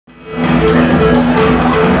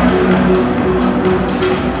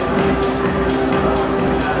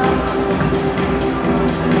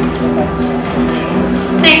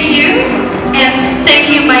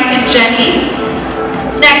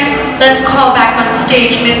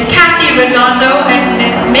stage Miss Kathy Redondo and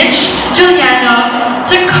Miss Mitch Giuliano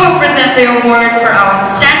to co-present the award for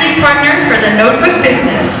Outstanding Partner for the Notebook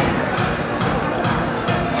Business.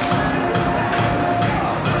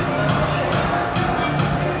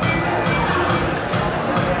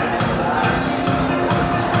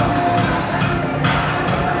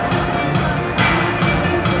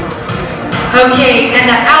 Okay, and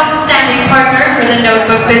the outstanding partner for the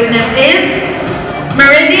notebook business is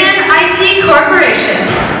Meridian IT Corporation.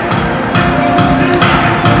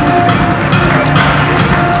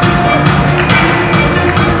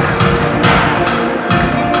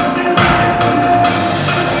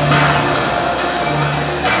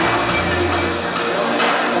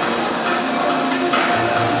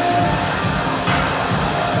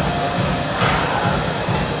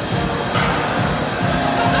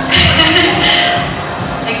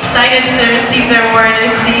 Excited to receive their award, I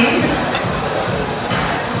see.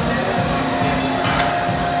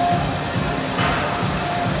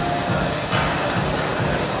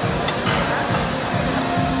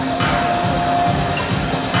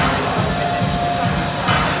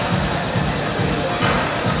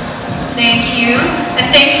 Thank you. And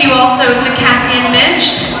thank you also to Kathy and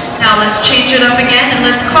Mitch. Now let's change it up again and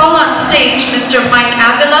let's call on stage Mr. Mike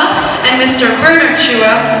Avila and Mr. Bernard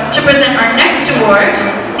Chua to present our next award,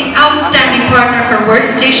 the Outstanding Partner for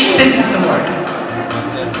Workstation Business Award.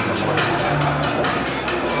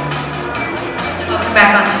 Welcome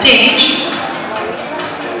back on stage.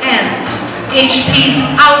 And HP's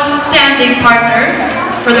Outstanding Partner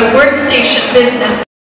for the Workstation Business